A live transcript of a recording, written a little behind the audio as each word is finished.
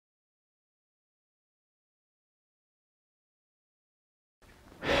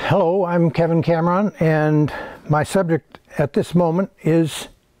Hello, I'm Kevin Cameron, and my subject at this moment is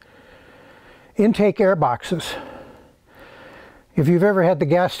intake air boxes. If you've ever had the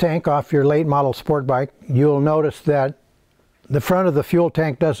gas tank off your late model sport bike, you'll notice that the front of the fuel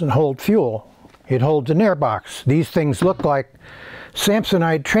tank doesn't hold fuel. It holds an air box. These things look like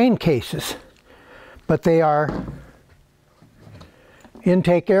Samsonite train cases, but they are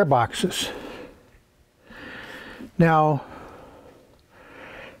intake air boxes. Now,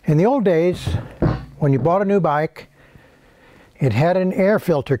 in the old days, when you bought a new bike, it had an air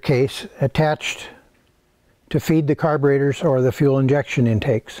filter case attached to feed the carburetors or the fuel injection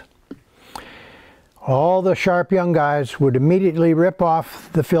intakes. All the sharp young guys would immediately rip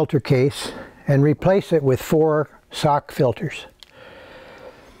off the filter case and replace it with 4 sock filters.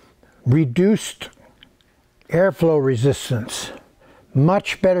 Reduced airflow resistance,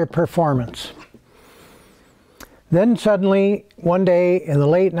 much better performance. Then suddenly, one day in the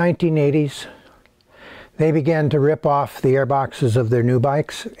late 1980s, they began to rip off the airboxes of their new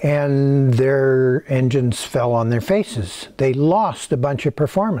bikes, and their engines fell on their faces. They lost a bunch of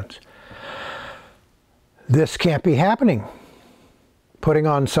performance. This can't be happening. Putting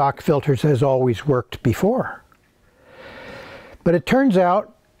on sock filters has always worked before. But it turns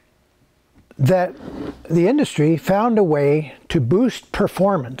out that the industry found a way to boost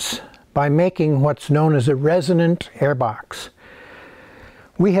performance by making what's known as a resonant airbox.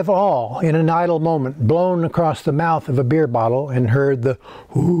 We have all, in an idle moment, blown across the mouth of a beer bottle and heard the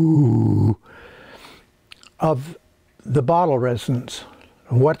whoooo of the bottle resonance.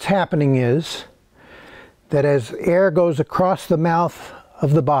 What's happening is that as air goes across the mouth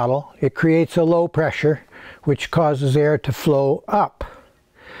of the bottle, it creates a low pressure, which causes air to flow up.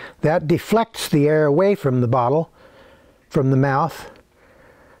 That deflects the air away from the bottle, from the mouth.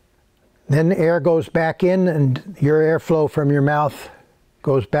 Then air goes back in, and your airflow from your mouth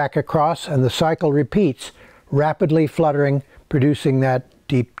goes back across, and the cycle repeats, rapidly fluttering, producing that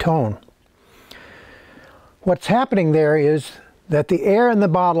deep tone. What's happening there is that the air in the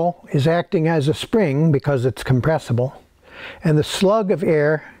bottle is acting as a spring because it's compressible, and the slug of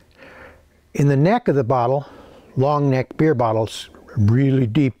air in the neck of the bottle, long neck beer bottles, really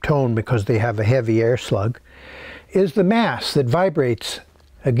deep tone because they have a heavy air slug, is the mass that vibrates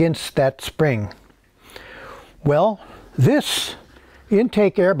against that spring. Well, this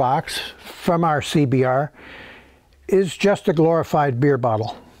intake air box from our CBR is just a glorified beer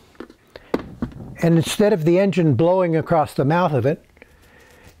bottle. And instead of the engine blowing across the mouth of it,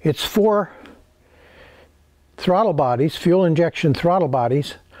 its 4 throttle bodies, fuel injection throttle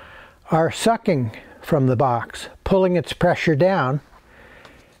bodies, are sucking from the box, pulling its pressure down,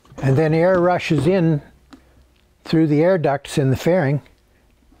 and then air rushes in through the air ducts in the fairing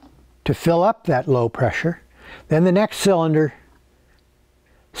to fill up that low pressure. Then the next cylinder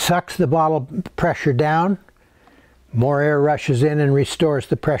sucks the bottle pressure down, more air rushes in and restores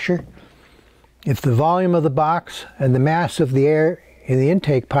the pressure. If the volume of the box and the mass of the air in the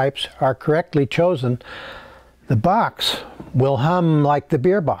intake pipes are correctly chosen, the box will hum like the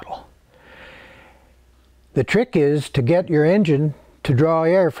beer bottle. The trick is to get your engine to draw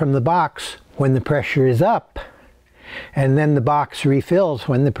air from the box when the pressure is up, and then the box refills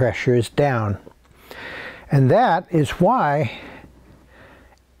when the pressure is down. And that is why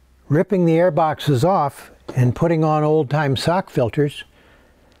ripping the air boxes off and putting on old-time sock filters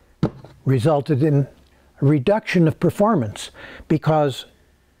resulted in a reduction of performance, because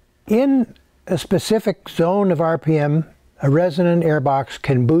in a specific zone of RPM, a resonant airbox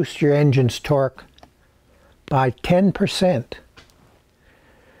can boost your engine's torque by 10%.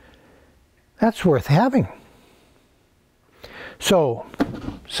 That's worth having. So,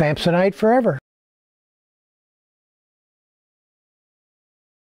 Samsonite forever.